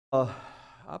Uh,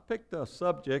 I picked a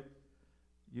subject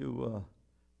you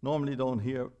normally don't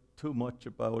hear too much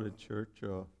about in church.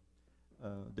 The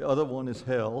other one is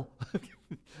hell.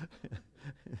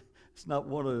 It's not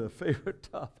one of the favorite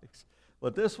topics.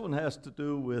 But this one has to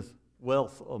do with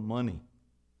wealth or money.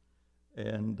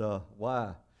 And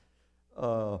why?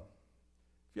 Uh,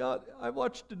 yeah, I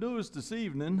watched the news this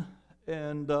evening,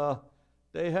 and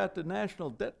they had the national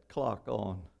debt clock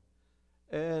on.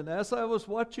 And as I was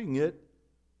watching it,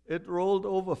 it rolled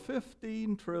over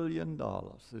 $15 trillion.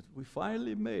 We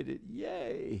finally made it.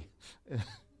 Yay!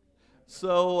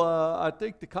 So I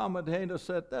think the commentator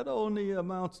said that only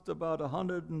amounts to about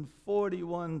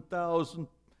 141,000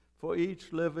 for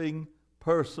each living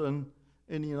person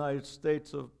in the United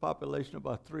States, of a population of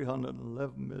about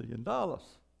 $311 million. I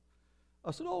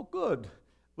said, oh, good.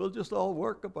 We'll just all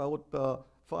work about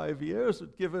 5 years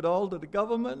and give it all to the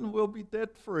government, and we'll be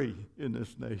debt-free in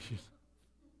this nation.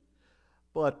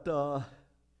 But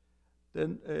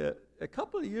then a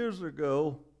couple of years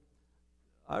ago,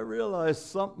 I realized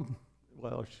something,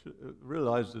 well, I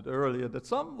realized it earlier, that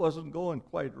something wasn't going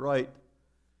quite right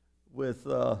with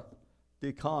the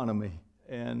economy.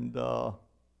 And so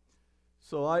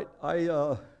I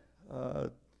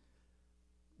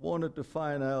wanted to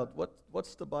find out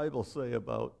what's the Bible say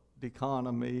about the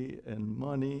economy and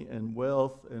money and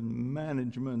wealth and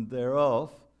management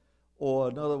thereof. Or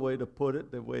another way to put it,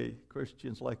 the way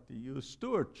Christians like to use,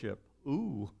 stewardship.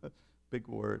 Ooh, big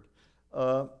word.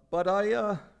 But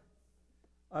I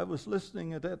was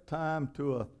listening at that time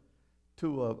to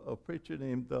a preacher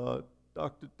named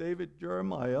Dr. David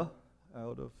Jeremiah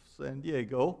out of San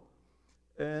Diego,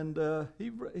 and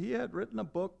he had written a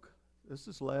book. This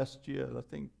is last year, I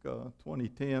think,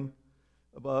 2010,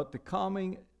 about the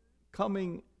coming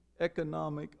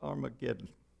economic Armageddon.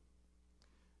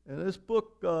 And this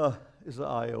book is an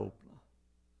eye-opener.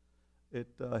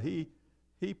 He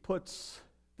puts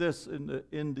this in the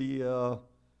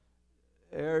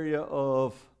area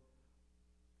of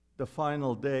the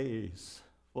final days,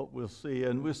 what we'll see.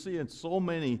 And we're seeing so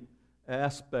many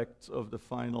aspects of the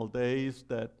final days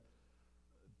that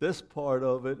this part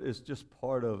of it is just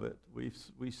part of it. We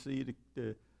see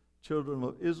the children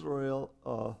of Israel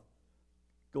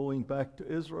going back to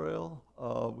Israel.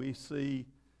 We see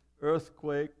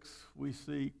earthquakes. We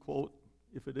see, quote,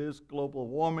 if it is global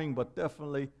warming, but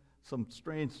definitely some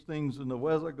strange things in the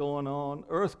weather going on.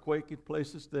 Earthquake in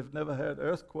places they've never had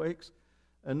earthquakes.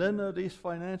 And then there are these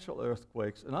financial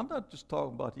earthquakes. And I'm not just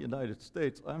talking about the United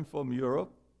States. I'm from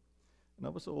Europe. And I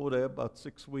was over there about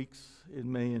 6 weeks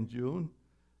in May and June.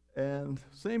 And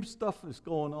same stuff is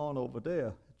going on over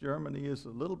there. Germany is a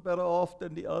little better off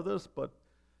than the others, but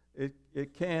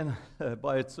it can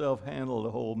by itself handle the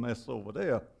whole mess over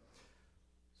there.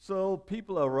 So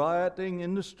people are rioting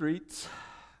in the streets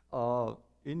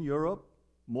in Europe,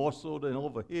 more so than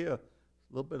over here. A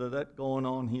little bit of that going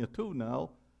on here too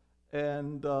now.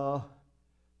 And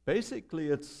basically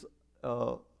it's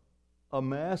a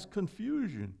mass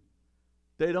confusion.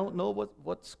 They don't know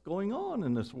what's going on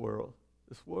in this world.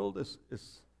 This world is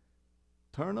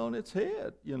turned on its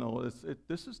head. You know,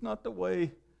 this is not the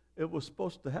way it was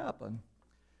supposed to happen.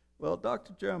 Well,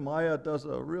 Dr. Jeremiah does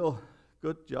a real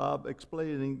good job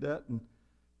explaining that in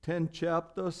 10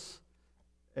 chapters,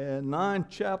 and 9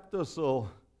 chapters will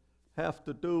have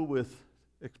to do with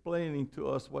explaining to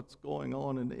us what's going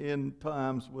on in the end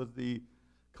times with the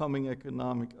coming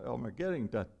economic Armageddon.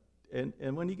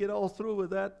 And when you get all through with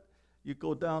that, you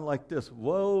go down like this: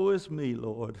 woe is me,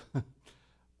 Lord.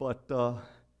 But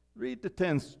read the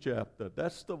 10th chapter.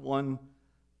 That's the one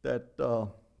that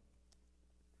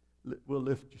will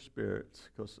lift your spirits,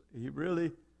 because he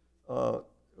really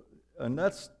and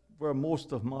that's where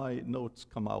most of my notes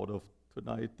come out of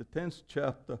tonight, the 10th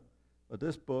chapter of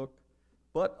this book,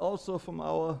 but also from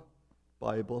our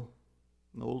Bible,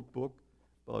 an old book,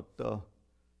 about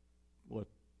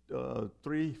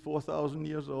 4,000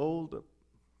 years old,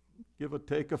 give or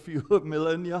take a few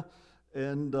millennia.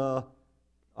 And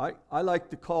I like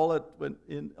to call it,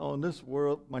 on this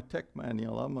world, my tech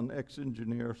manual. I'm an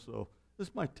ex-engineer, so this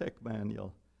is my tech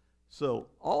manual. So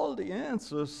all the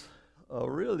answers are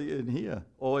really in here,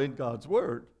 or in God's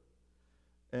Word.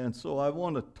 And so I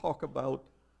want to talk about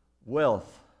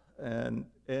wealth, and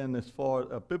as far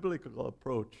as a biblical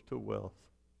approach to wealth.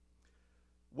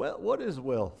 Well, what is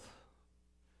wealth?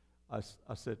 I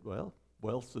said, well,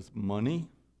 wealth is money.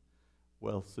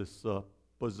 Wealth is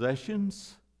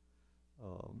possessions,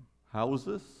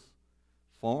 houses,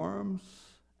 farms,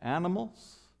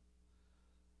 animals.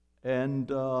 And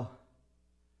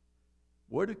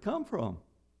where did it come from?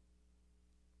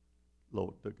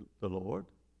 The Lord.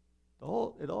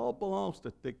 It all belongs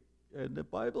to And the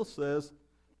Bible says,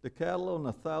 the cattle on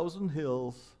 1,000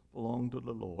 hills belong to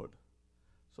the Lord.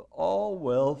 So all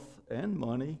wealth and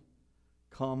money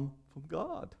come from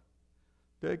God.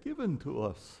 They're given to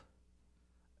us.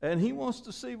 And he wants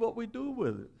to see what we do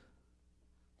with it.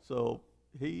 So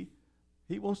he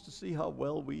wants to see how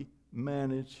well we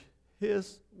manage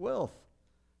his wealth.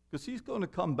 Because he's going to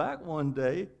come back one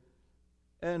day,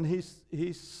 and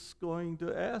he's going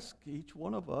to ask each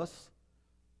one of us,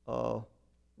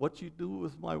 what you do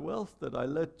with my wealth that I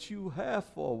let you have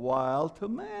for a while to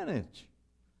manage.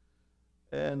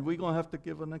 And we're going to have to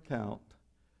give an account.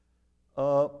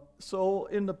 So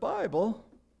in the Bible,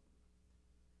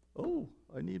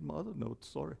 I need my other notes,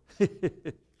 sorry.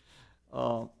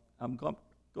 I'm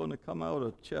going to come out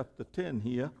of chapter 10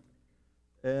 here.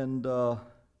 And the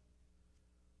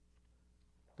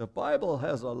Bible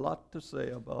has a lot to say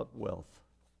about wealth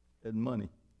and money.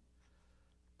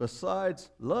 Besides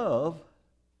love,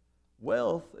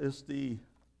 wealth is the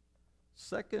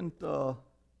second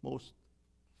most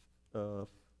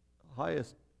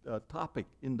highest topic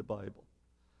in the Bible.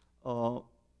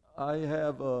 I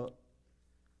have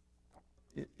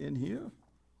in here,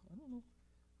 I don't know.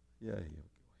 Yeah,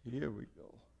 here we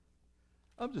go.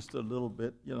 I'm just a little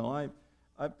bit, I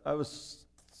was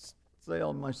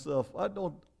saying myself, I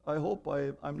hope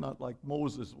I'm not like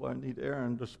Moses where I need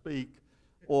Aaron to speak.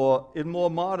 Or in more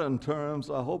modern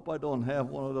terms, I hope I don't have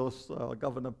one of those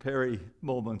Governor Perry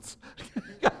moments.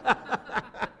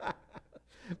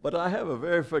 But I have a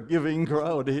very forgiving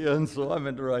crowd here, and so I'm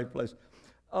in the right place.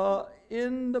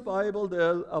 In the Bible, there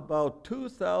are about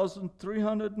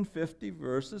 2,350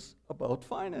 verses about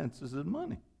finances and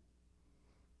money.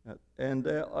 And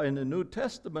in the New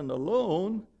Testament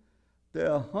alone,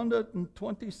 there are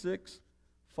 126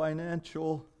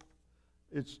 financial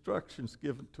instructions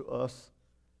given to us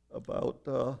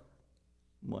about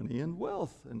money and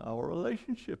wealth and our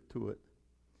relationship to it.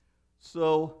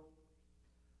 So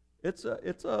it's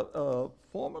a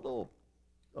formidable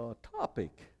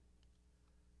topic.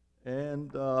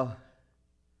 And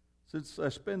since I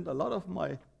spend a lot of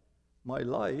my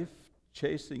life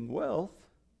chasing wealth,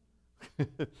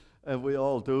 and we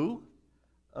all do,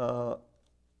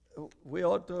 we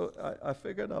ought to, I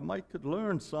figured I could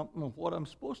learn something of what I'm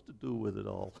supposed to do with it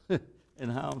all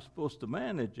and how I'm supposed to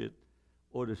manage it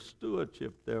or the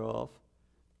stewardship thereof.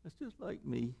 It's just like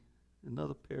me,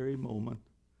 another Perry moment.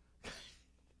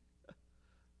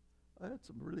 I had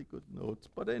some really good notes,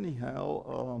 but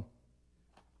anyhow,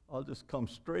 I'll just come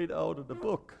straight out of the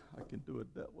book. I can do it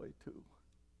that way too.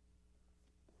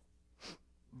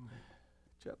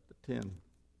 Chapter 10.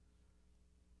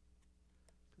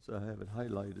 Because I have it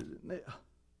highlighted in there.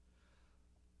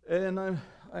 And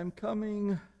I'm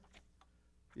coming,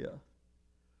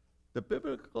 the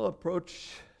biblical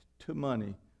approach to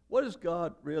money. What does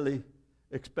God really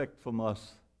expect from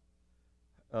us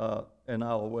and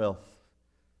our wealth?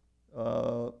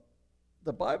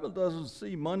 The Bible doesn't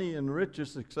see money and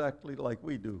riches exactly like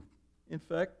we do. In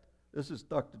fact, this is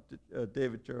Dr.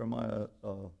 David Jeremiah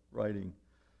writing.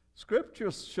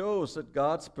 Scripture shows that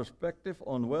God's perspective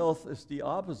on wealth is the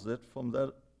opposite from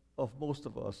that of most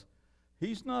of us.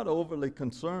 He's not overly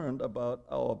concerned about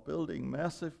our building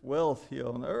massive wealth here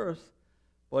on earth,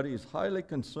 but he's highly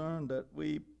concerned that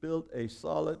we build a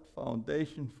solid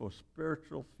foundation for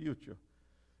spiritual future.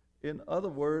 In other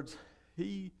words,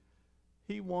 he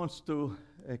wants to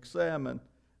examine,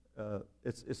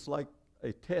 it's like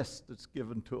a test that's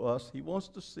given to us. He wants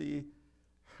to see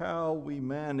how we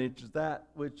manage that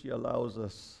which he allows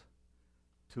us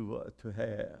to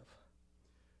have.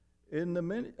 In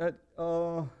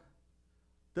the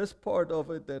this part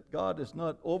of it, that God is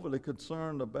not overly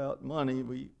concerned about money,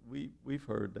 we've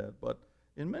heard that. But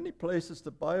in many places,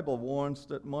 the Bible warns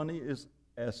that money is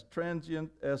as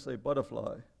transient as a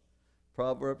butterfly.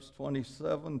 Proverbs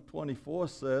 27:24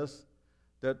 says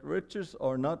that riches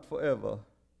are not forever.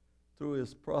 Through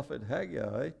his prophet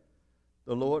Haggai,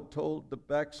 the Lord told the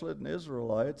backslidden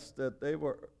Israelites that they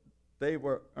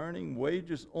were earning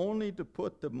wages only to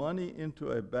put the money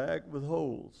into a bag with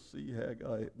holes. See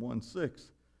Haggai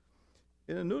 1:6.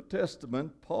 In the New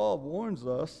Testament, Paul warns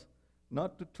us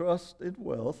not to trust in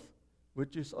wealth,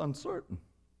 which is uncertain.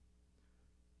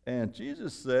 And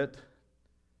Jesus said,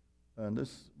 and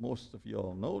this most of you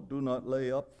all know, do not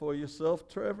lay up for yourself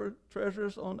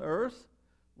treasures on earth,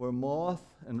 where moth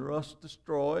and rust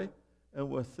destroy, and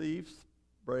where thieves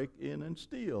break in and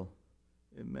steal,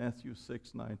 in Matthew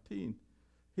 6:19.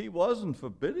 He wasn't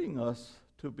forbidding us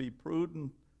to be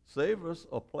prudent savers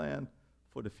or plan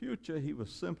for the future. He was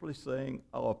simply saying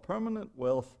our permanent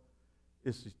wealth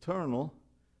is eternal,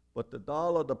 but the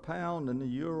dollar, the pound, and the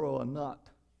euro are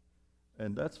not.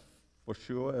 And that's for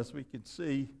sure, as we can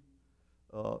see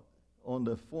on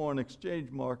the foreign exchange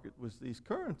market with these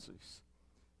currencies.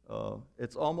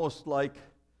 It's almost like,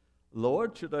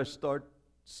 Lord, should I start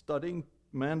studying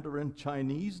Mandarin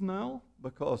Chinese now?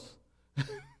 Because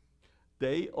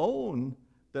they own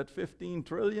that 15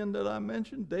 trillion that I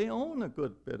mentioned. They own a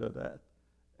good bit of that.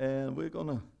 And we're going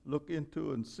to look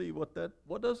into and see what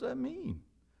does that mean?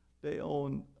 They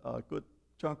own a good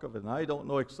chunk of it. And I don't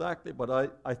know exactly, but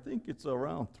I think it's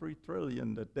around 3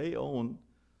 trillion that they own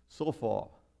so far.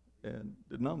 And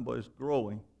the number is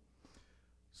growing.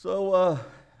 So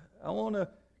I want to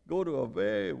go to a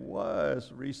very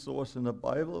wise resource in the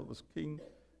Bible. It was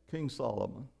King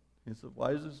Solomon. He's the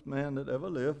wisest man that ever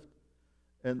lived,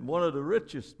 and one of the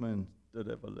richest men that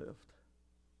ever lived.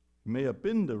 He may have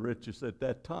been the richest at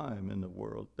that time in the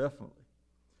world, definitely.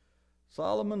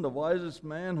 Solomon, the wisest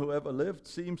man who ever lived,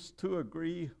 seems to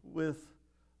agree with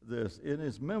this. In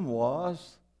his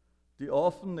memoirs, the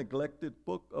often neglected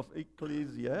book of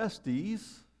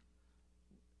Ecclesiastes,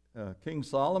 King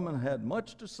Solomon had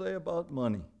much to say about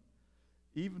money,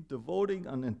 even devoting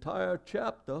an entire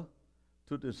chapter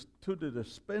to the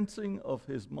dispensing of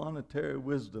his monetary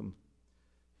wisdom.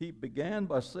 He began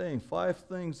by saying 5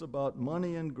 things about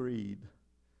money and greed,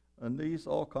 and these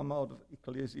all come out of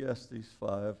Ecclesiastes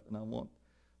 5, and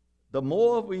the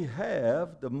more we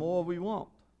have, the more we want.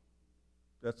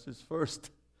 That's his first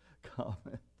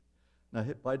comment. Now,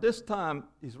 by this time,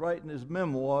 he's writing his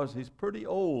memoirs. He's pretty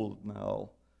old now,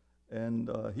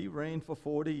 and he reigned for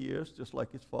 40 years, just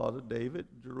like his father David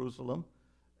in Jerusalem,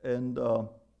 and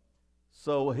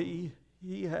so he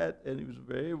was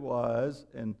very wise,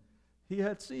 and he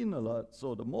had seen a lot.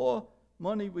 So the more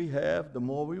money we have, the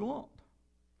more we want.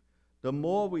 The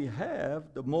more we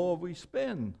have, the more we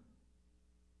spend.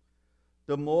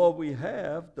 The more we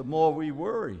have, the more we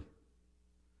worry.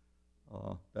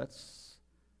 That's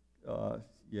a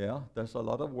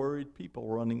lot of worried people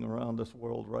running around this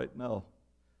world right now.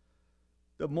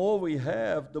 The more we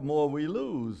have, the more we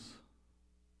lose.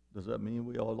 Does that mean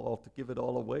we all ought to give it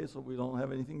all away so we don't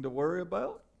have anything to worry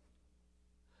about?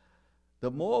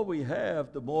 The more we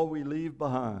have, the more we leave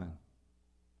behind.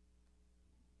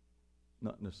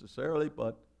 Not necessarily,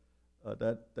 but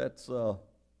those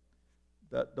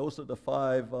are the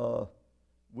 5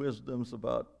 wisdoms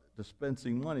about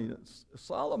dispensing money.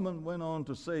 Solomon went on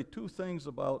to say 2 things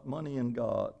about money and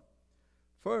God.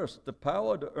 First, the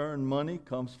power to earn money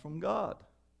comes from God.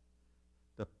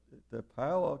 The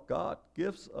power, God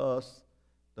gives us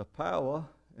the power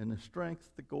and the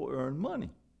strength to go earn money.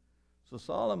 So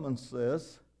Solomon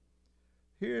says,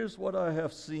 here's what I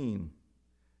have seen.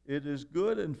 It is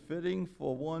good and fitting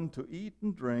for one to eat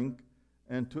and drink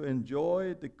and to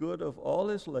enjoy the good of all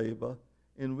his labor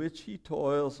in which he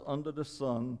toils under the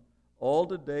sun all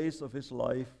the days of his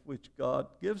life which God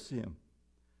gives him,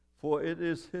 for it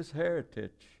is his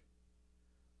heritage.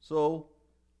 So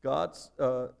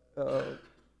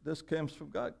this comes from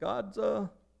God. God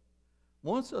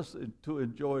wants us to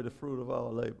enjoy the fruit of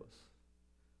our labors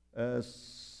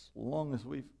as long as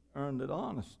we've earned it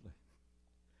honestly.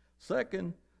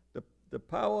 Second, the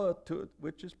power to,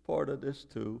 which is part of this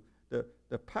too,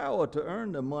 the power to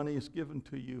earn the money is given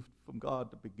to you from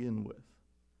God to begin with.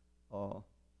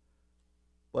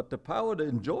 But the power to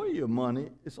enjoy your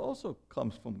money also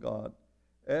comes from God.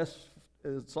 As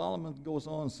Solomon goes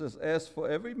on and says, as for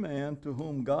every man to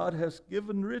whom God has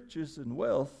given riches and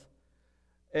wealth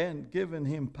and given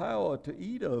him power to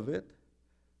eat of it,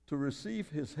 to receive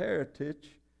his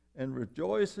heritage and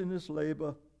rejoice in his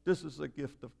labor, this is a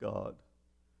gift of God.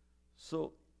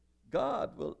 So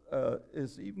God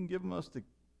is even giving us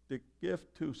the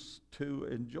gift to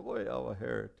enjoy our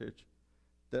heritage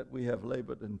that we have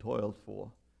labored and toiled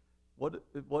for.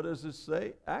 What does it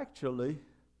say? Actually,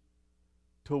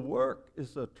 to work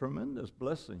is a tremendous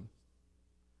blessing.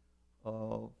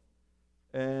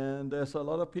 And there's a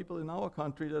lot of people in our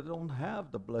country that don't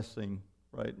have the blessing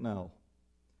right now.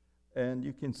 And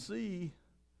you can see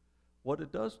what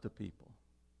it does to people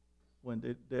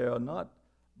when they are not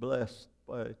blessed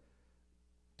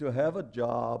to have a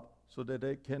job so that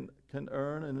they can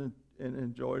earn and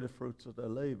enjoy the fruits of their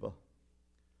labor.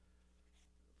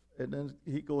 And then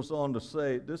he goes on to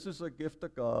say, this is a gift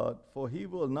of God, for he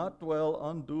will not dwell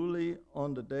unduly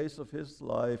on the days of his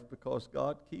life, because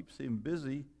God keeps him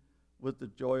busy with the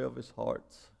joy of his heart.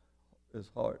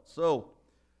 So,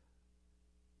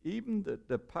 even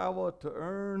the power to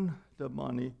earn the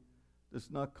money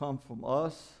does not come from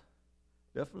us,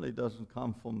 definitely doesn't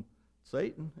come from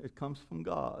Satan, it comes from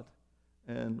God.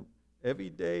 And every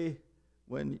day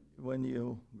when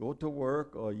you go to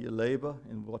work or you labor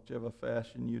in whichever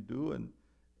fashion you do,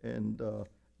 and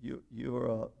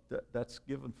that's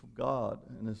given from God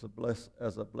and is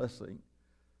as a blessing.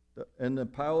 And the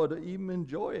power to even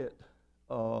enjoy it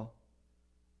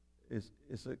is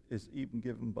even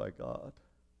given by God.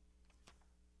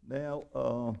 Now,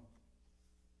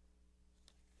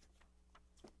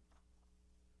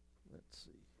 let's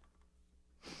see.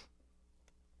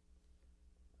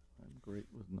 I'm great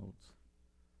with notes.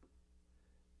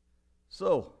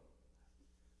 So,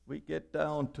 we get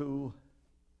down to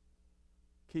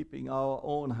keeping our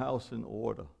own house in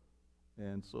order.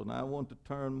 And so now I want to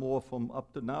turn more from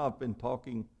up to now. I've been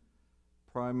talking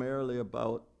primarily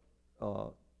about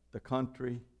the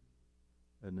country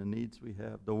and the needs we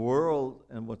have, the world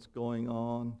and what's going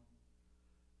on,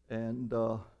 and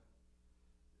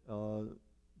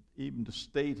even the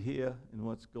state here and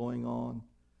what's going on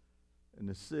in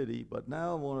the city. But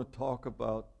now I want to talk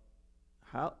about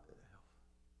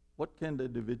what can the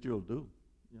individual do?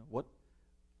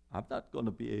 I'm not going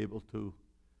to be able to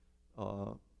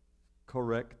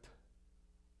correct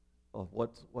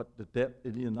what the debt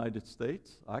in the United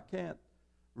States. I can't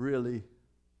really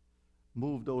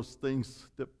move those things,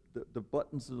 the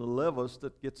buttons and the levers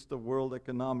that gets the world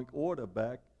economic order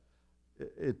back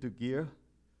into gear.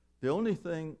 The only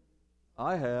thing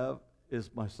I have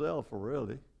is myself,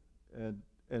 really, and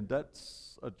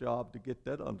that's a job to get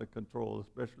that under control,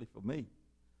 especially for me.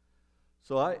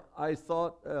 So I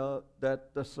thought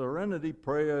that the serenity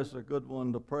prayer is a good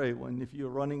one to pray if you're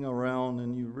running around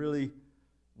and you're really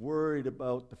worried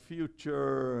about the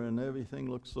future and everything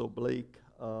looks so bleak.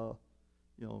 God,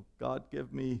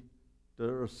 give me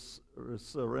the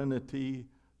serenity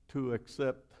to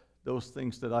accept those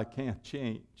things that I can't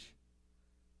change,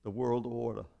 the world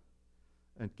order.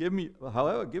 And give me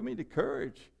the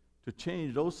courage to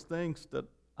change those things that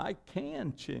I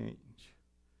can change,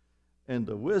 and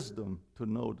the wisdom to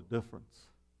know the difference.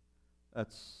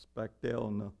 That's back there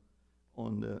on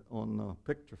the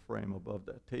picture frame above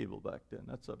that table back then.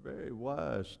 That's a very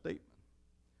wise statement.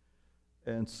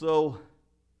 And so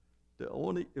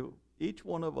each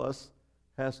one of us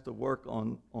has to work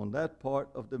on that part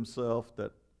of themselves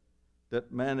that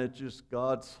manages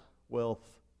God's wealth,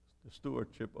 the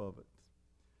stewardship of it.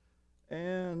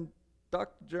 And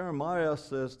Dr. Jeremiah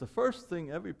says the first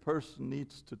thing every person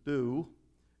needs to do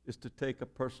is to take a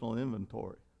personal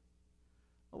inventory.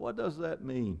 Well, what does that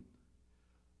mean?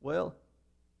 Well,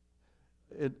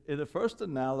 in the first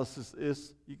analysis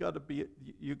is you got to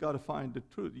find the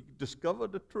truth. You discover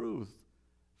the truth,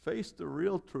 face the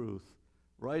real truth,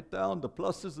 write down the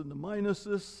pluses and the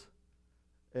minuses,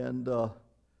 and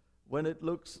when it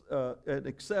looks and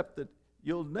accept that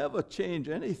you'll never change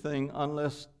anything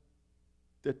unless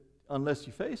you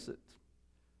face it.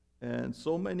 And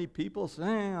so many people say,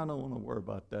 I don't want to worry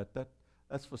about that.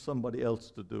 That's for somebody else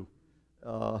to do.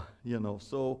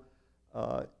 So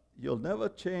you'll never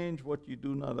change what you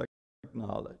do not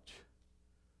acknowledge.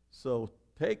 So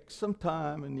take some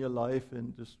time in your life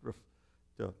and just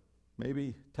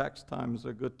maybe tax time is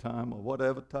a good time or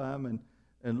whatever time,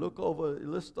 and look over,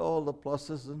 list all the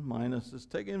pluses and minuses,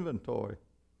 take inventory.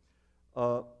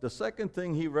 The second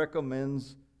thing he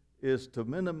recommends is to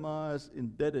minimize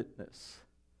indebtedness.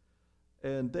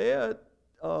 And there's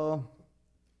a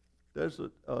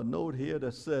note here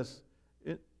that says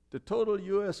the total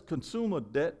U.S. consumer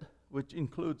debt, which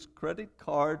includes credit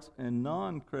cards and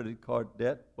non-credit card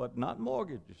debt, but not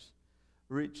mortgages,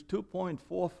 reached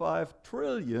 $2.45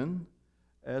 trillion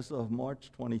as of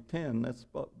March 2010. That's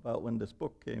about when this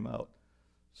book came out.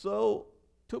 So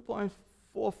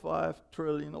 $2.45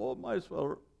 trillion, or might as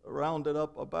well round it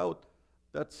up about,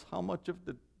 that's how much of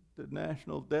the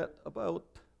national debt? About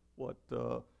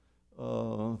 20%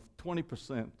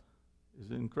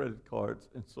 is in credit cards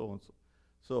and so on.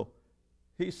 So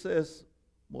he says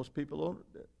most people don't.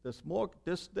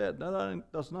 This debt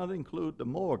does not include the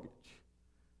mortgage.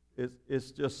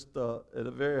 It's just at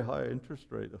a very high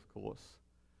interest rate, of course.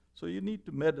 So you need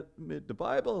to the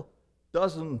Bible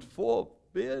doesn't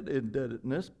forbid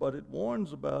indebtedness, but it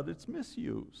warns about its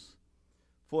misuse.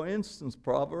 For instance,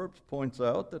 Proverbs points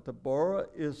out that the borrower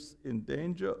is in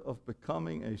danger of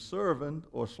becoming a servant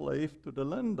or slave to the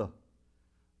lender.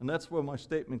 And that's where my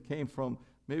statement came from.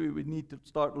 Maybe we need to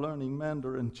start learning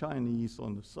Mandarin Chinese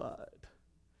on the side,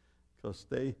 because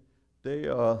they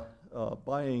are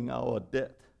buying our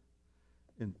debt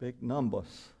in big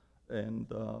numbers.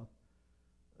 And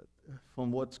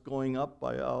from what's going up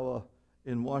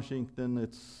in Washington,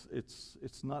 it's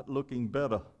not looking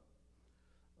better.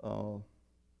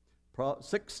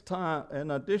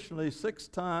 Additionally, 6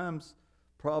 times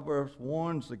Proverbs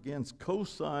warns against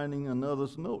co-signing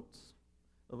another's notes.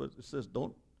 It says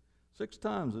 6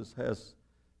 times it has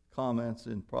comments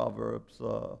in Proverbs,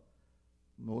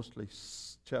 mostly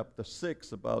chapter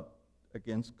 6, about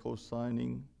against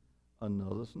co-signing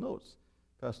another's notes.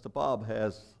 Pastor Bob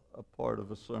has a part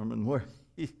of a sermon where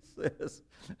he says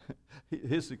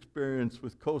his experience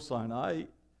with co-sign.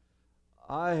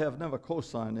 I have never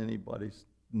co-signed anybody's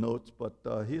notes, but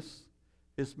his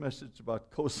message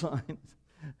about co-signs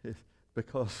is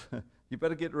because you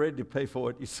better get ready to pay for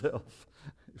it yourself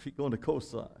if you're going to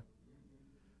co-sign.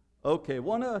 Okay,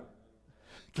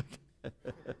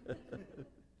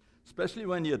 especially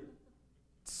when your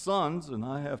sons, and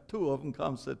I have two of them, come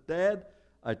and said, Dad,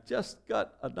 I just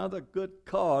got another good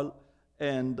car,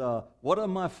 and what are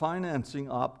my financing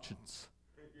options?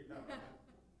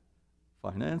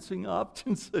 Financing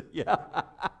options? Yeah.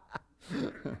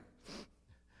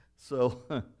 So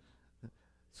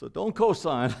don't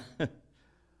co-sign.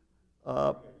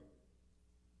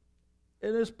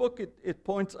 In this book, it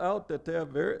points out that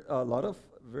there are a lot of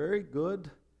very good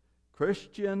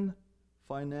Christian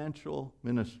financial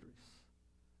ministries.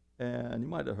 And you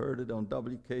might have heard it on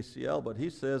WKCL, but he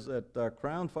says that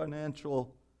Crown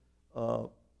Financial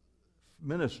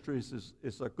Ministries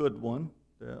is a good one.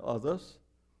 There are others.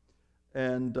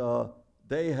 And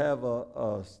they have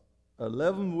a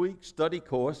 11-week study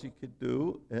course you could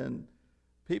do, and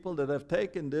people that have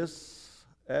taken this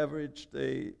averaged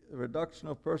a reduction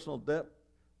of personal debt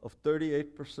of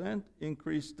 38%,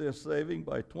 increased their saving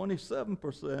by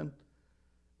 27%,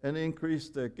 and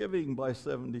increased their giving by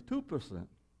 72%.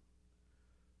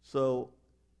 So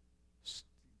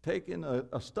taking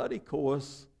a study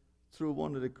course through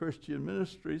one of the Christian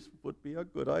ministries would be a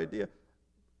good idea.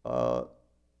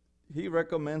 He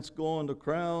recommends going to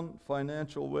Crown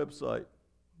Financial website.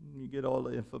 You get all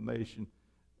the information.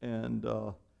 And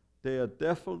they are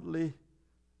definitely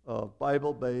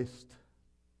Bible-based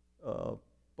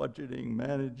budgeting,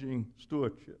 managing,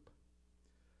 stewardship.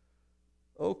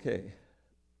 Okay.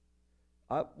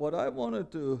 What I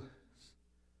wanted to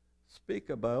speak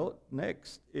about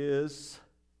next is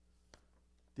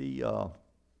the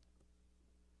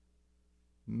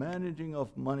managing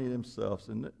of money themselves.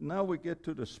 And now we get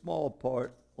to the small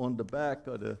part on the back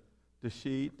of the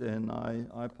sheet, and I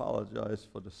apologize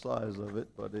for the size of it,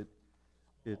 but it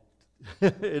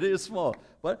it is small.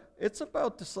 But it's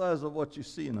about the size of what you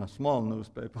see in a small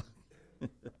newspaper.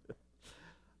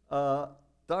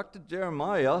 Dr.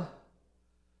 Jeremiah,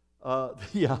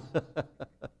 yeah.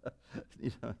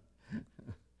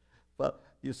 But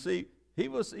you see, he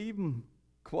was even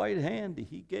quite handy.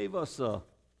 He gave us I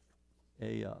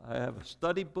have a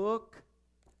study book,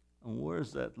 and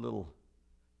where's that little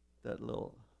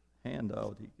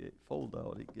handout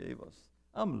foldout he gave us?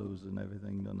 I'm losing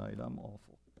everything tonight. I'm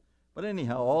awful. But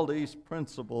anyhow, all these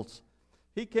principles,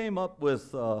 he came up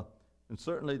with, and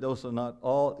certainly those are not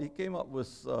all. He came up with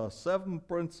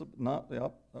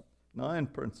 9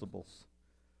 principles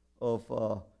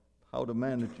of how to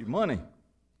manage your money.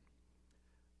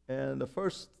 And the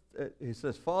first, he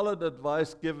says, follow the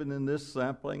advice given in this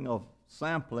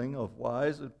sampling of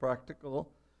wise and practical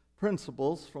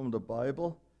principles from the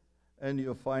Bible, and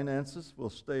your finances will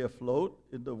stay afloat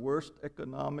in the worst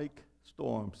economic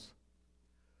storms.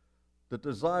 The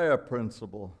desire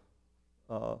principle.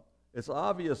 It's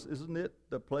obvious, isn't it?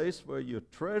 The place where your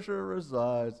treasure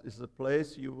resides is the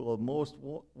place you will most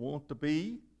want to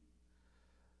be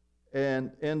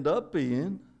and end up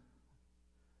being,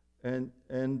 and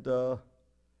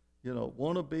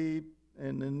want to be,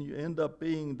 and then you end up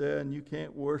being there, and you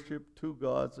can't worship 2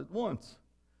 gods at once.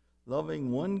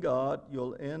 Loving one God,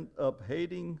 you'll end up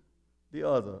hating the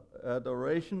other.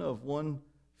 Adoration of one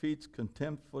feeds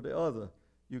contempt for the other.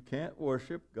 You can't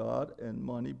worship God and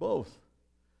money both.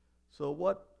 So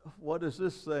what is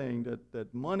this saying?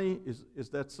 That money, is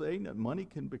that saying that money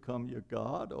can become your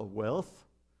God, or wealth?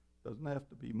 Doesn't have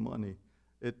to be money.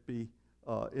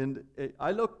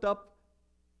 I looked up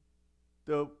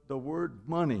the word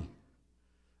money,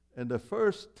 and the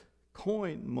first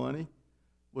coin money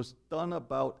was done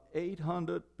about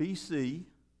 800 BC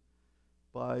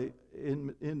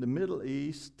in the Middle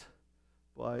East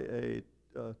by a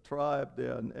tribe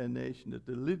there, a nation,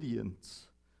 the Lydians.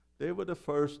 They were the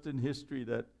first in history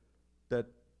that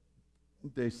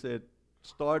they said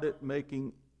started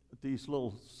making these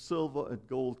little silver and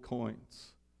gold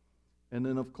coins. And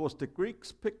then, of course, the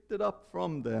Greeks picked it up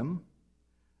from them.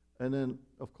 And then,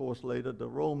 of course, later the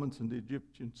Romans and the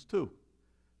Egyptians too.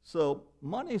 So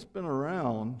money's been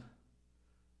around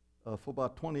for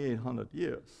about 2,800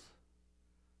 years.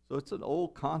 So it's an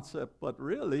old concept, but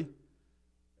really,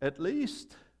 at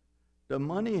least the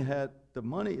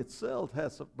money itself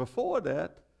has, before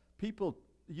that, people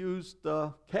used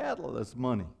cattle as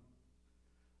money.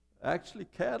 Actually,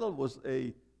 cattle was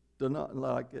that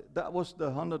was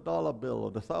the $100 bill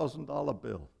or the $1,000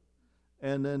 bill.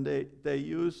 And then they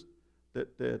used,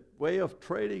 the way of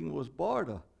trading was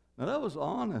barter. Now that was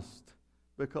honest,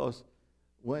 because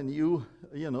when you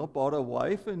bought a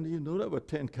wife and you knew there were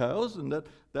 10 cows, and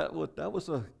that was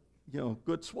a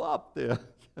good swap there.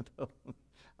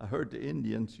 I heard the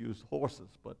Indians use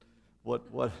horses, but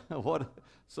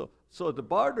so the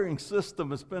bartering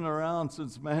system has been around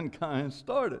since mankind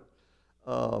started.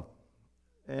 But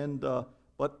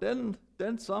then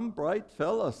some bright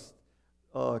fellas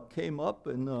came up,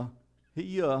 and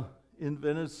he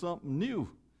invented something new,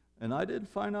 and I didn't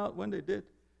find out when they did.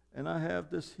 And I have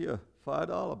this here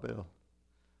 $5 bill.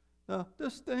 Now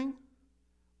this thing,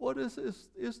 what is this?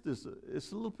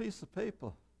 It's a little piece of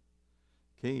paper.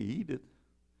 Can't eat it.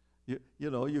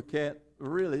 You can't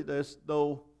really. There's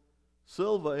no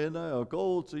silver in there or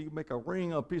gold, so you can make a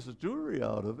ring or a piece of jewelry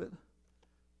out of it.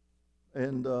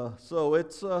 And so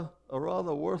it's a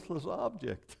rather worthless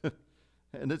object.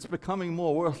 And it's becoming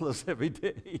more worthless every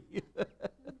day.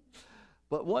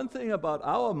 But one thing about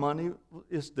our money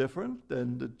is different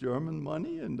than the German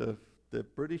money and the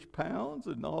British pounds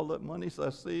and all the monies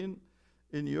I've seen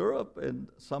in Europe and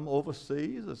some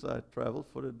overseas as I traveled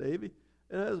for the Navy.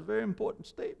 It has a very important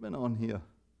statement on here.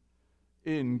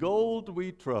 In gold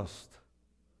we trust.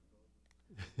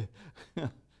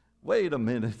 Wait a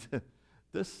minute.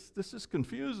 This is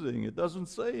confusing. It doesn't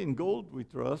say in gold we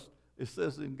trust. It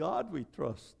says in God we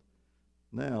trust.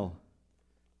 Now,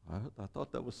 I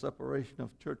thought that was separation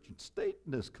of church and state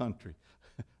in this country.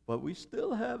 But we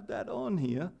still have that on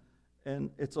here,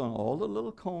 and it's on all the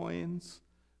little coins.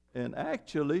 And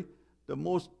actually, the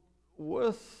most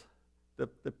worth,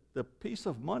 the piece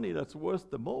of money that's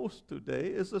worth the most today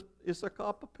is a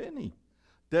copper penny.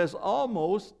 There's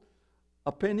almost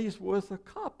a penny's worth of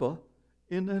copper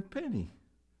in a penny.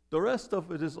 The rest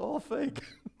of it is all fake.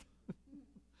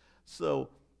 So,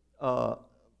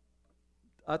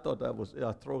 I thought that was,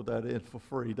 I throw that in for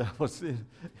free. That was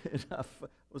enough. It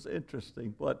was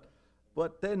interesting.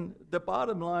 But then the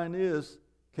bottom line is,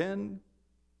 can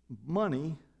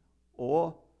money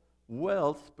or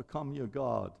wealth become your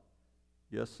God?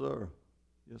 Yes, sir.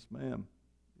 Yes, ma'am.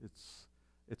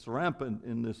 It's rampant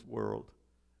in this world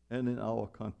and in our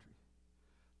country.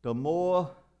 The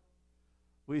more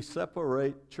we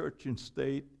separate church and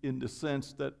state, in the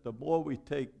sense that the more we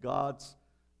take God's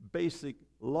basic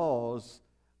laws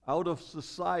out of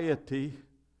society,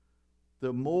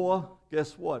 the more,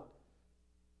 guess what?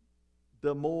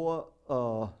 The more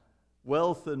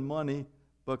wealth and money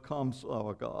becomes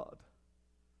our God.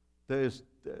 There's,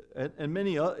 and in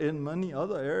many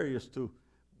other areas too,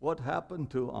 what happened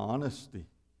to honesty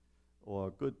or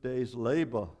a good day's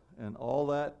labor and all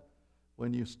that?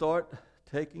 When you start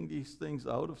taking these things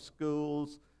out of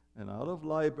schools and out of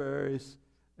libraries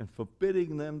and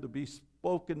forbidding them to be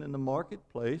spoken in the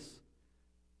marketplace,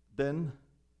 then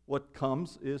what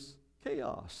comes is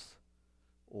chaos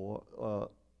or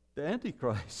the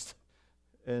Antichrist.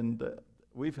 And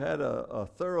we've had a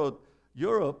thorough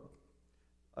Europe.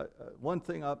 One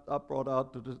thing I brought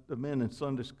out to the men in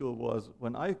Sunday school was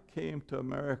when I came to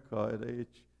America at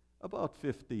age about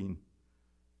 15,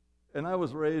 and I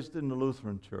was raised in the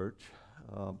Lutheran church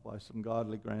by some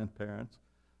godly grandparents,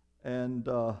 and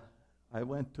I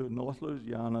went to North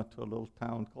Louisiana to a little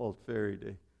town called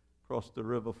Faraday, across the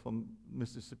river from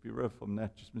Mississippi River from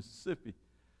Natchez, Mississippi.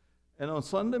 And on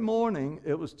Sunday morning,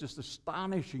 it was just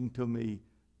astonishing to me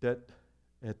that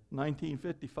at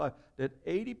 1955, that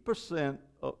 80%,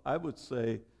 I would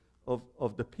say,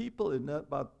 of the people in that,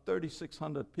 about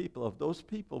 3,600 people, of those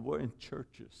people were in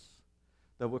churches.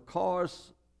 There were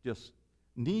cars just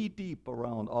knee-deep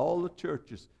around all the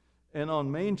churches. And on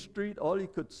Main Street, all you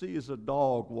could see is a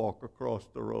dog walk across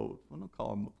the road. Well,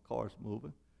 no cars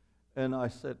moving. And I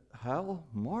said, how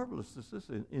marvelous is this?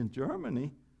 In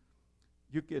Germany,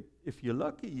 you get, if you're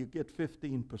lucky, you get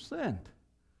 15%.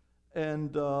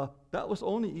 And that was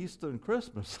only Easter and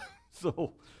Christmas.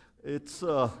 So it's,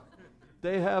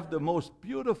 they have the most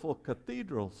beautiful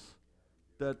cathedrals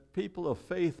that people of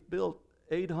faith built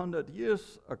 800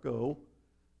 years ago.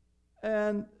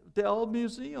 And they're all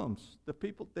museums. The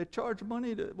people, they charge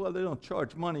money. Well, they don't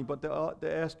charge money, but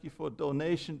they ask you for a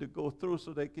donation to go through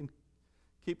so they can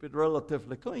keep it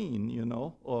relatively clean,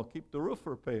 or keep the roof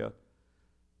repaired.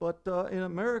 But in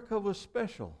America was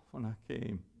special when I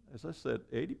came. As I said,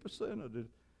 80% of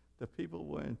the people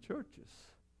were in churches.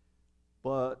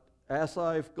 But as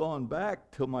I've gone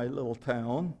back to my little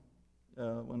town,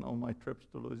 when on my trips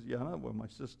to Louisiana, where my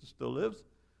sister still lives,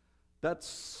 that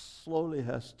slowly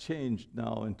has changed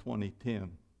now in 2010.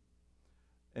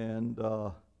 And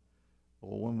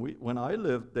Well, when I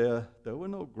lived there, there were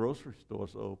no grocery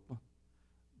stores open.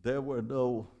 There were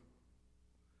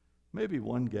maybe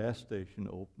one gas station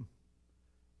open.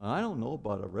 And I don't know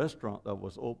about a restaurant that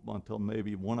was open until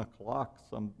maybe 1 o'clock,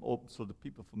 some open so the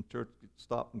people from church could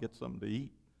stop and get something to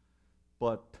eat.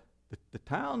 But the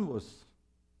town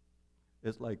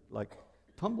it's like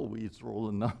tumbleweeds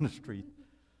rolling down the street.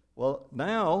 Well,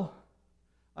 now,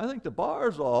 I think the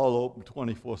bars are all open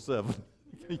 24/7,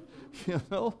 you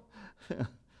know?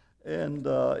 And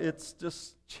it's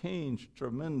just changed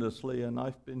tremendously, and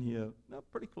I've been here now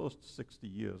pretty close to 60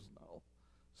 years now.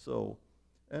 So,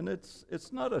 and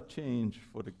it's not a change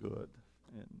for the good.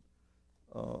 And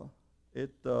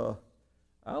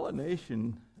our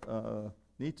nation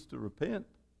needs to repent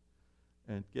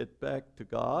and get back to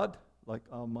God, like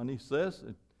our money says.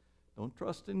 Don't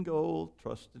trust in gold,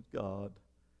 trust in God,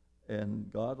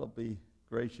 and God will be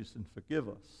gracious and forgive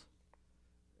us.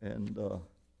 And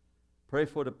pray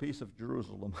for the peace of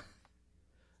Jerusalem.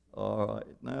 All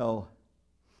right, now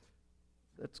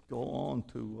let's go on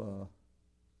to.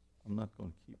 I'm not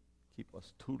going to keep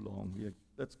us too long here.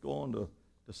 Let's go on to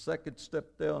the second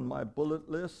step there on my bullet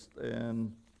list,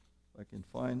 and if I can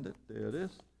find it, there it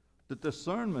is. The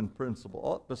discernment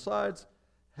principle. Besides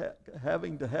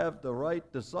having to have the right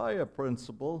desire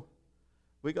principle,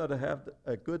 we got to have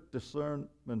a good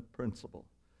discernment principle.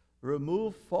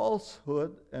 Remove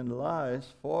falsehood and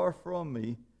lies far from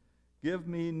me. Give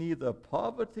me neither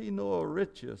poverty nor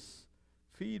riches.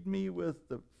 Feed me with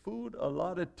the food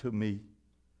allotted to me,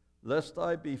 lest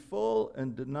I be full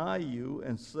and deny you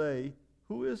and say,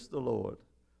 who is the Lord?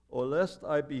 Or lest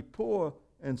I be poor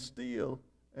and steal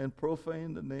and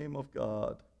profane the name of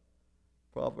God.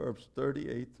 Proverbs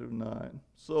 38-9.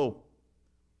 So,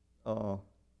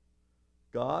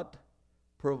 God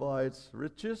provides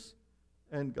riches,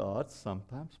 and God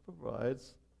sometimes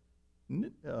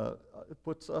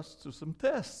puts us to some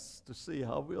tests to see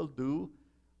how we'll do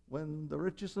when the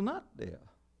riches are not there.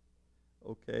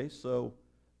 Okay, so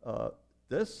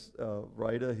this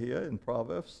writer here in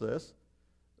Proverbs says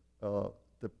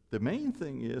the main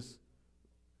thing is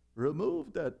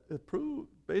remove that, prove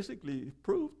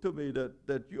to me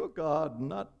that you're God,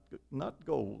 not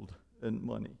gold and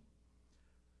money.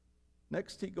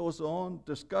 Next he goes on,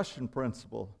 discussion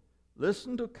principle.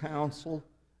 Listen to counsel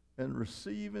and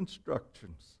receive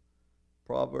instructions.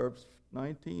 Proverbs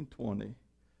 19:20.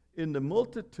 In the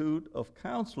multitude of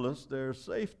counselors there is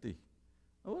safety.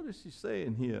 Now what is he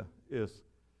saying here is,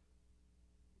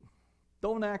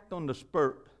 don't act on the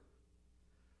spurt.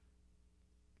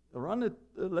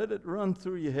 Let it run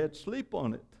through your head, sleep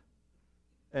on it.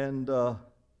 And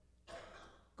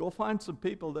go find some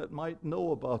people that might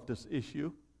know about this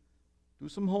issue. Do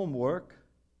some homework,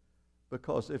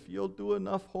 because if you'll do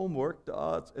enough homework, the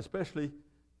odds, especially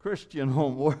Christian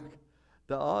homework,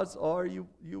 the odds are you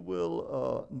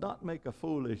will not make a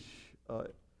foolish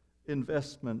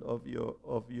investment of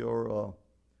your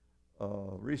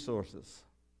resources.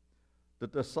 The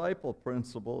disciple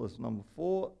principle is number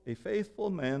 4. A faithful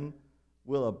man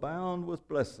will abound with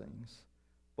blessings,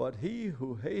 but he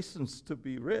who hastens to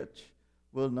be rich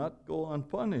will not go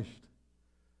unpunished.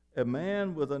 A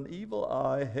man with an evil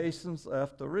eye hastens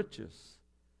after riches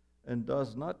and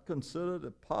does not consider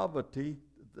that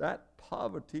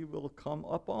poverty will come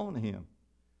upon him.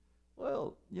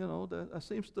 Well, you know, that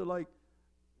seems to like,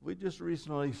 we just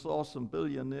recently saw some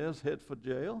billionaires head for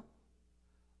jail.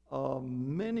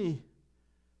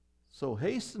 So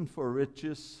hasten for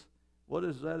riches, what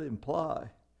does that imply?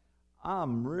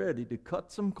 I'm ready to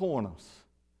cut some corners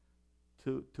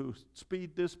to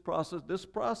speed this process. This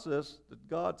process that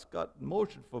God's got in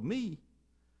motion for me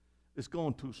is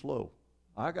going too slow.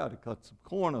 I got to cut some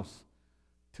corners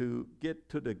to get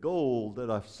to the goal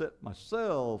that I've set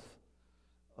myself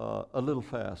a little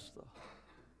faster.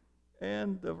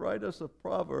 And the writers of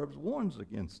Proverbs warns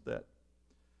against that.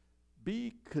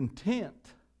 Be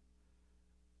content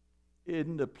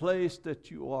in the place that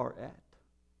you are at.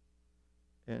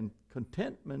 And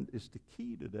contentment is the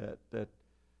key to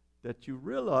that you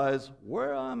realize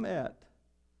where I'm at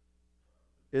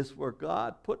is where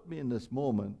God put me in this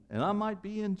moment. And I might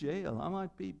be in jail. I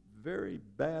might be very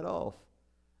bad off.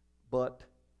 But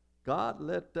God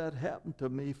let that happen to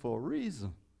me for a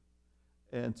reason.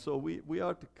 And so we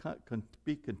are to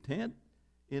be content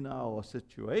in our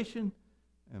situation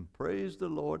and praise the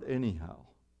Lord anyhow.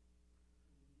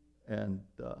 And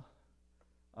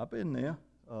I've been there.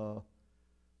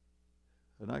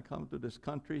 When I come to this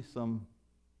country, some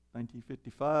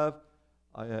 1955,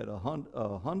 I had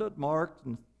 100 marks,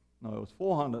 no, it was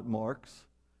 400 marks,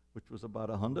 which was about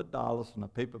 $100 in a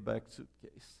paperback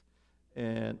suitcase.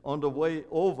 And on the way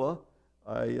over,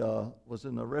 I was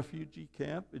in a refugee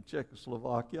camp in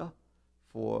Czechoslovakia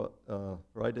for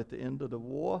right at the end of the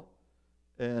war,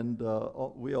 and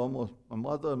my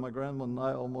mother and my grandma and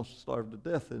I almost starved to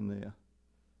death in there.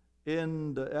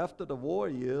 After the war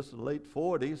years, the late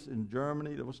 40s, in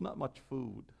Germany, there was not much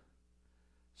food.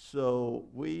 So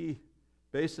we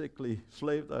basically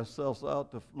slaved ourselves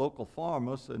out to local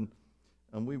farmers, and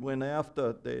we went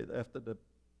after the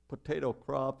potato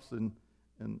crops, and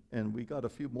we got a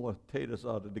few more potatoes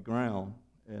out of the ground.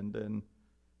 And then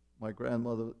my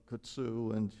grandmother could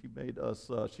sew, and she made us,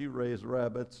 she raised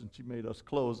rabbits, and she made us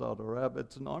clothes out of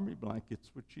rabbits and army blankets,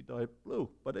 which she dyed blue.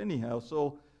 But anyhow,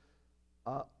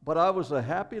 but I was a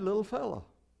happy little fella.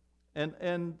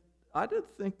 And I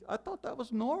thought that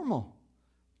was normal.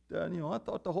 And, I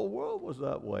thought the whole world was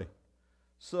that way.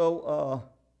 So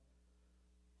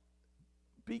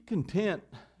be content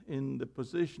in the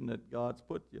position that God's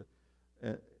put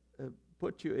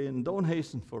you in. Don't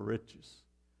hasten for riches.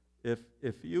 If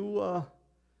you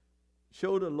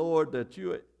show the Lord that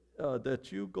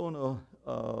you're going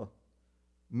to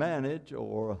manage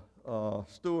or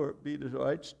be the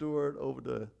right steward over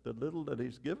the little that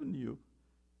He's given you,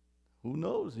 who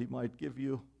knows? He might give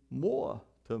you more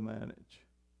to manage.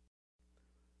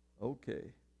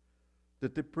 Okay, the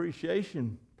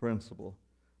depreciation principle.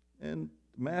 And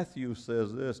Matthew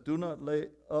says this: do not lay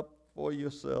up for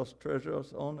yourselves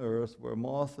treasures on earth where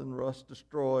moth and rust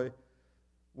destroy,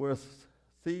 where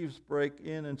thieves break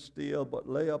in and steal, but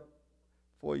lay up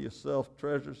for yourself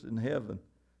treasures in heaven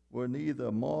where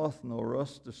neither moth nor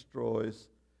rust destroys,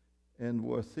 and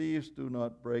where thieves do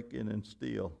not break in and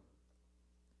steal.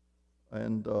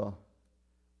 And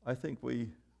I think we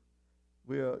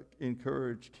are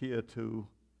encouraged here to,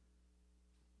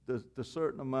 the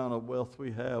certain amount of wealth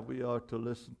we have, we are to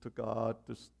listen to God.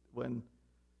 When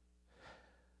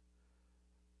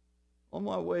on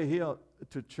my way here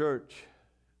to church,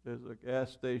 there's a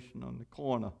gas station on the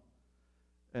corner,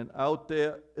 and out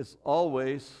there is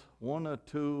always one or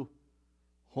two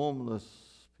homeless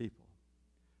people.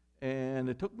 And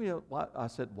it took me a while. I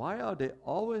said, why are they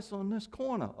always on this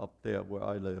corner up there where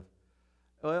I live?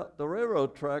 Well, the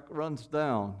railroad track runs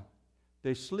down.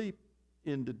 They sleep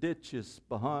in the ditches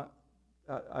behind.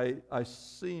 I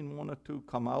seen one or two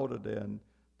come out of there, and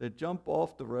they jump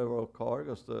off the railroad car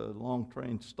because the long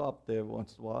train stopped there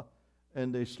once in a while,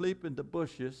 and they sleep in the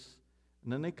bushes,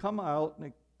 and then they come out and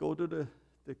they go to the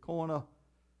corner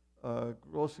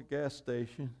grocery gas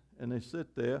station, and they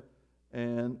sit there,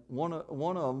 and one of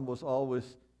them was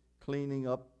always cleaning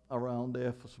up around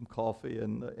there for some coffee,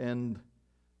 and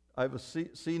I've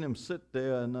seen him sit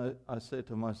there, and I say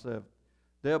to myself,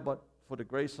 there but for the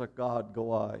grace of God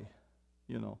go I,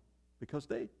 because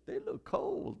they look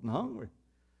cold and hungry.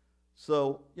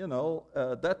 So,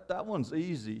 that one's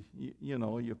easy.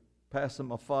 You pass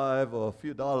them a $5 or a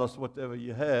few dollars, whatever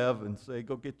you have, and say,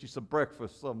 go get you some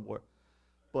breakfast somewhere.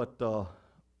 But,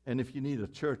 and if you need a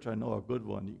church, I know a good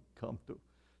one you can come to.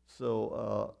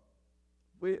 So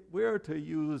we are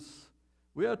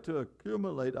to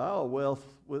accumulate our wealth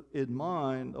in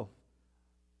mind of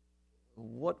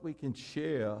what we can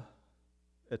share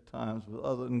at times with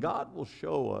others. And God will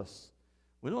show us.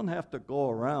 We don't have to go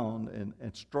around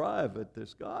and strive at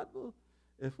this. God will,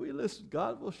 if we listen,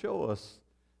 God will show us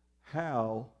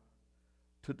how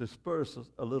to disperse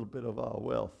a little bit of our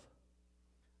wealth.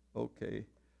 Okay,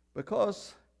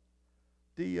 because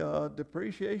the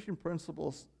depreciation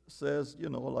principle says,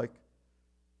 like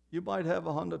you might have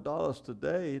 $100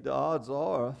 today. The odds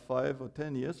are 5 or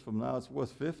 10 years from now it's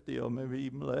worth 50 or maybe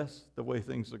even less the way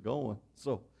things are going.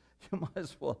 So you might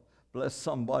as well bless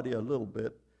somebody a little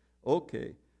bit.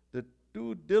 Okay, the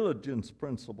due diligence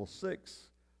principle 6.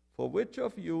 For which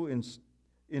of you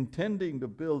intending to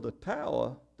build a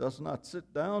tower does not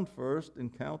sit down first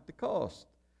and count the cost,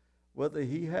 whether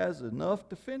he has enough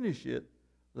to finish it,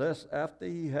 lest after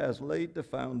he has laid the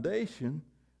foundation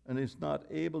and is not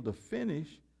able to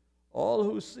finish, all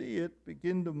who see it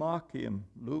begin to mock him.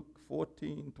 Luke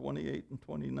 14:28 and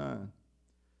 29.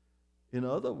 In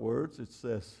other words, it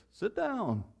says, sit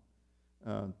down,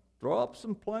 draw up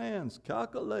some plans,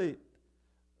 calculate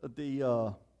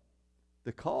the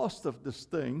cost of this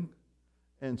thing,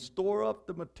 and store up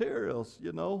the materials.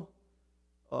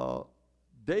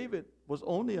 David was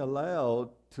only allowed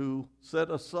to set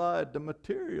aside the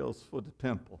materials for the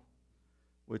temple,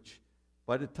 which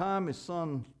by the time his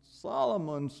son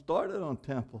Solomon started on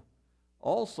temple,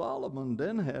 all Solomon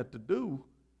then had to do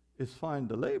is find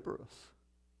the laborers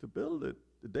to build it.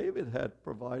 David had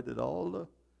provided all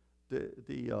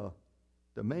the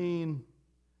main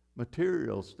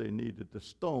materials they needed, the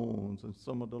stones and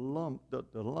some of the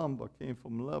lumber came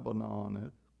from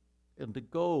Lebanon. and the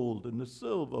gold and the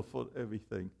silver for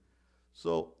everything.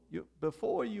 So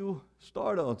before you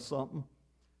start on something,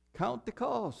 count the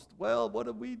cost. Well, what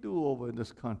do we do over in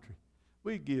this country?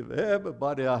 We give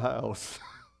everybody a house.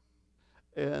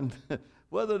 And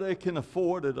whether they can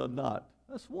afford it or not,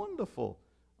 that's wonderful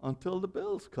until the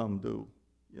bills come due,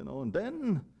 and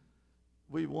then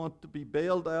we want to be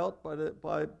bailed out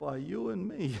by you and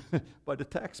me, by the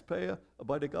taxpayer or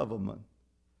by the government.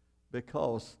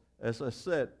 Because, as I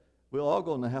said, we're all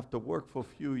going to have to work for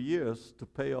a few years to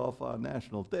pay off our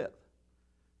national debt.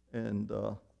 And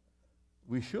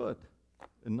we should,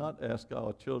 and not ask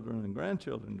our children and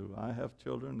grandchildren to. I have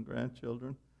children and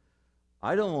grandchildren.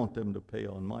 I don't want them to pay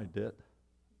on my debt.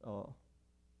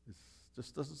 It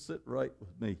just doesn't sit right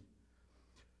with me.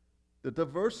 The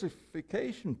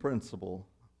diversification principle,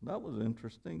 that was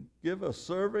interesting. Give a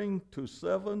serving to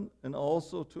 7 and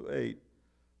also to 8,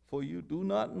 for you do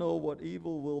not know what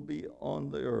evil will be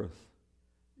on the earth.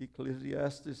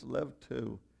 Ecclesiastes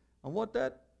 11:2. And what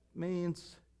that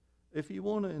means, if you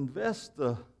want to invest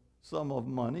the sum of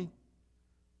money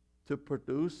to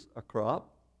produce a crop,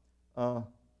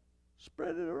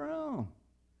 spread it around.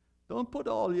 Don't put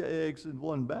all your eggs in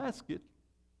one basket.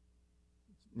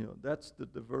 That's the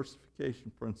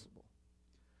diversification principle.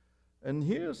 And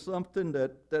here's something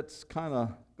that's kind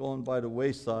of gone by the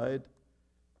wayside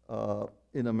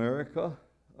in America,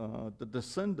 the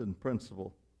descendant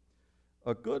principle.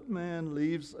 A good man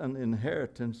leaves an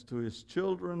inheritance to his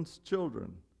children's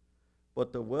children,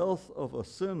 but the wealth of a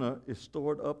sinner is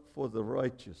stored up for the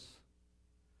righteous.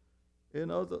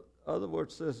 In other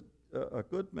words, says a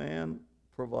good man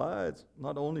provides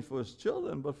not only for his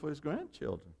children, but for his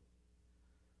grandchildren.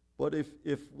 But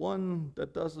if one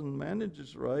that doesn't manage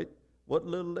is right, what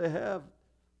little they have,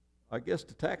 I guess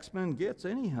the taxman gets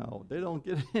anyhow. They don't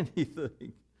get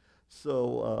anything.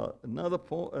 So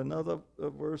another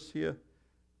verse here.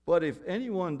 But if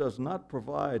anyone does not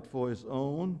provide for his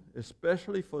own,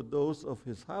 especially for those of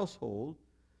his household,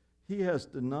 he has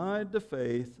denied the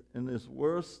faith and is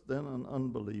worse than an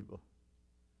unbeliever.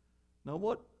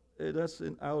 Now that's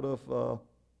out of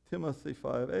Timothy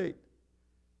 5:8.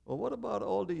 Well, what about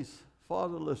all these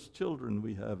fatherless children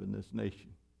we have in this nation?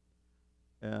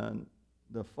 And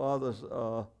the fathers,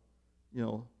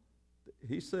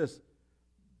 he says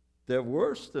they're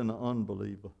worse than an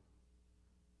unbeliever.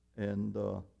 And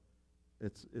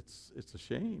it's a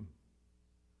shame.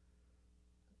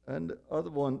 And the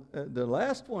other one, the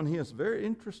last one here is very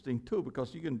interesting too,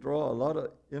 because you can draw a lot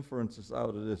of inferences out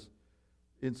of this.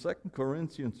 In 2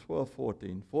 Corinthians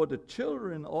 12:14, for the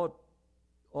children ought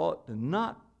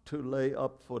not to lay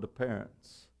up for the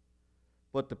parents,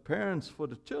 but the parents for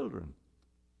the children.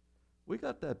 We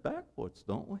got that backwards,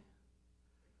 don't we?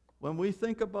 When we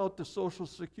think about the Social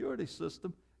Security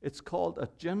system, it's called a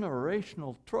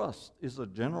generational trust. Is a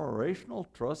generational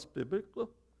trust biblical?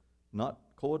 Not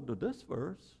according to this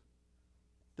verse.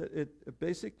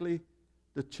 Basically,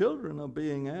 the children are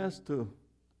being asked to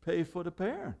pay for the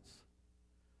parents.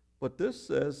 But this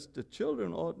says the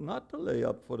children ought not to lay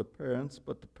up for the parents,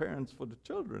 but the parents for the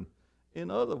children.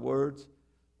 In other words,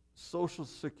 Social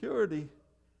Security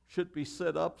should be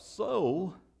set up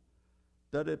so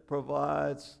that it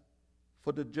provides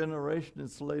for the generation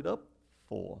it's laid up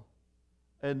for,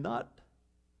 and not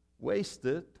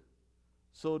wasted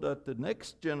so that the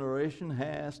next generation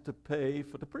has to pay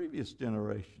for the previous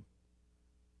generation.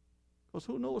 Because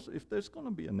who knows if there's going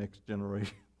to be a next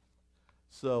generation.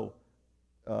 So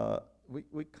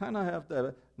we kind of have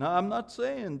that. Now, I'm not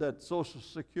saying that Social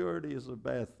Security is a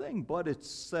bad thing, but it's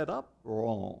set up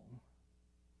wrong.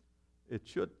 It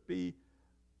should be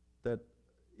that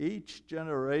each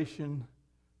generation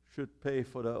should pay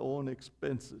for their own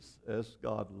expenses as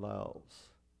God allows.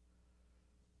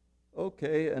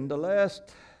 Okay, and the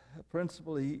last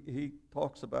principle he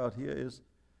talks about here is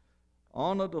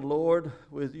honor the Lord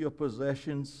with your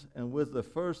possessions and with the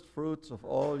first fruits of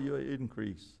all your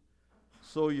increase.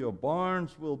 So your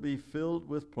barns will be filled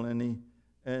with plenty,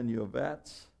 and your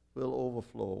vats will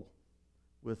overflow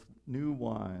with new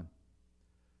wine.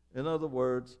 In other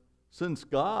words, since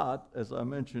God, as I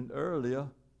mentioned earlier,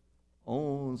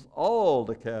 owns all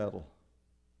the cattle,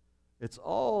 it's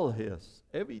all his.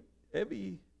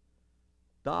 Every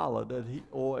dollar that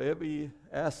or every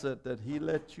asset that he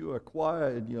let you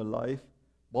acquire in your life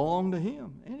belong to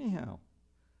him anyhow.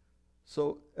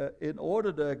 So in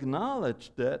order to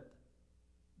acknowledge that,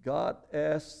 God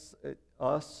asks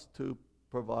us to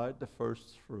provide the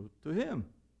first fruit to him.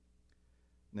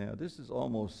 Now, this is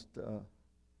almost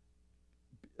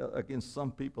against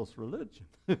some people's religion.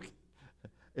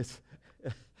 It's,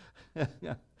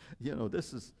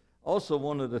 this is also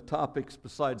one of the topics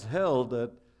besides hell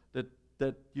that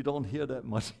that you don't hear that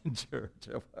much in church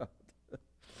about.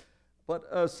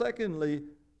 But secondly,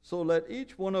 so let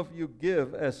each one of you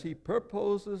give as he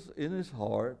purposes in his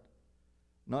heart,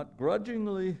 not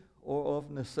grudgingly or of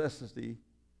necessity,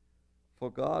 for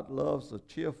God loves a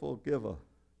cheerful giver.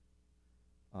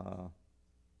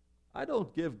 I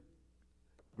don't give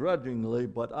grudgingly,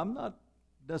 but I'm not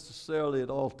necessarily at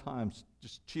all times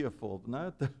just cheerful. And I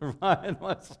have to remind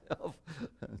myself,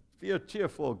 be a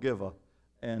cheerful giver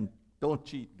and don't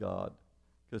cheat God,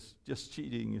 because just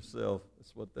cheating yourself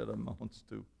is what that amounts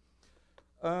to.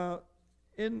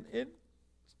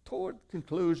 Toward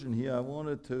conclusion here, I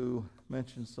wanted to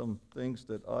mention some things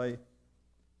that I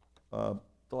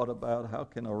thought about. How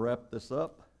can I wrap this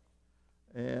up?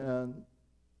 And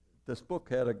this book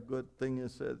had a good thing. It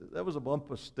said there was a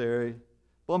bumper sticker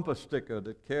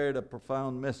that carried a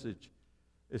profound message.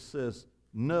 It says,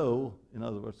 "No," in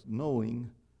other words,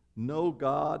 knowing, "no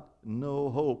God, no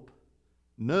hope.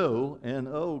 No, and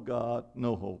oh God,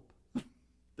 no hope."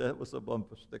 That was a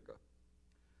bumper sticker.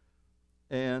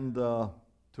 And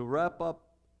to wrap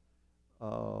up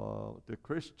the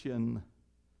Christian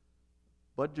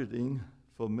budgeting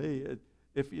for me,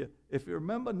 if you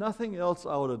remember nothing else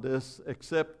out of this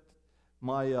except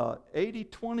my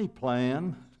 80-20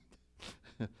 plan,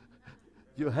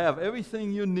 you have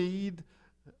everything you need.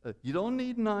 You don't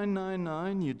need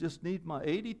 999, you just need my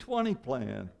 80-20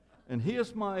 plan. And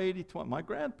here's my 80-20. My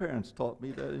grandparents taught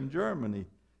me that in Germany.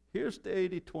 Here's the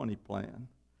 80-20 plan.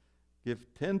 Give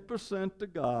 10% to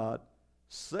God,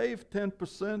 save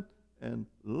 10%, and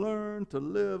learn to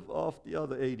live off the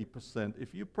other 80%.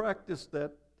 If you practice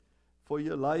that for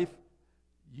your life,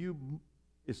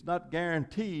 it's not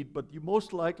guaranteed, but you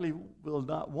most likely will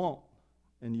not want.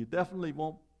 And you definitely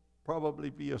won't probably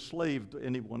be a slave to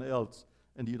anyone else.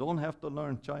 And you don't have to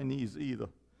learn Chinese either.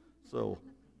 So,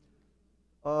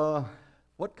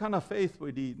 what kind of faith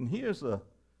we need? And here's a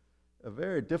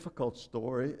very difficult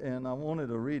story, and I wanted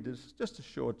to read this. It's just a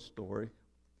short story.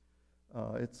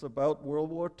 It's about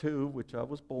World War II, which I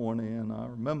was born in. I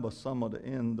remember some of the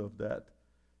end of that.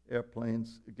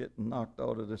 Airplanes getting knocked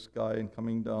out of the sky and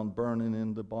coming down, burning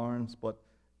in the barns. But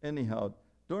anyhow,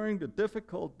 during the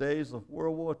difficult days of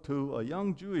World War II, a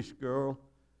young Jewish girl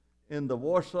in the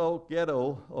Warsaw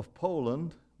ghetto of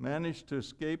Poland managed to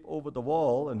escape over the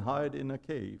wall and hide in a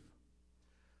cave.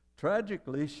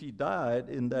 Tragically, she died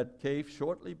in that cave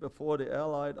shortly before the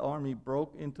Allied army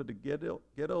broke into the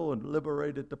ghetto and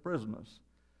liberated the prisoners.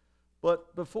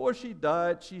 But before she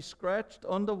died, she scratched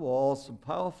on the wall some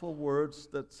powerful words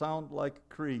that sound like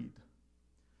a creed.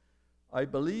 "I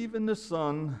believe in the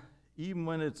sun even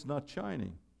when it's not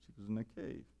shining." She was in a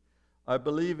cave. "I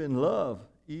believe in love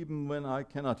even when I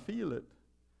cannot feel it."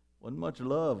 Wasn't much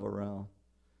love around.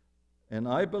 "And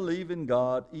I believe in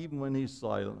God even when he's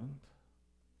silent."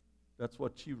 That's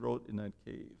what she wrote in that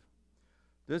cave.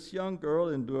 This young girl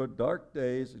endured dark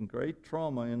days and great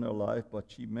trauma in her life,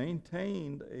 but she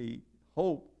maintained a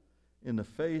hope in the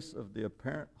face of the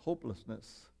apparent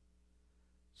hopelessness.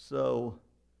 So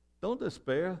don't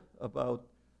despair about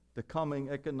the coming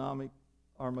economic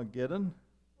Armageddon.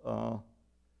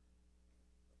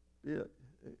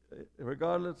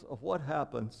 Regardless of what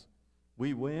happens,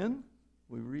 we win.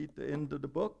 We read the end of the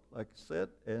book, like I said,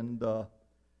 and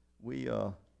we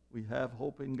have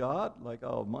hope in God, like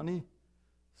our money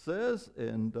says,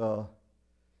 and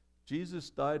Jesus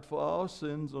died for our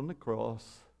sins on the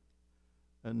cross,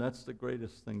 and that's the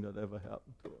greatest thing that ever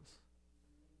happened to us.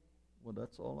 Well,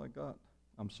 that's all I got.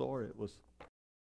 I'm sorry it was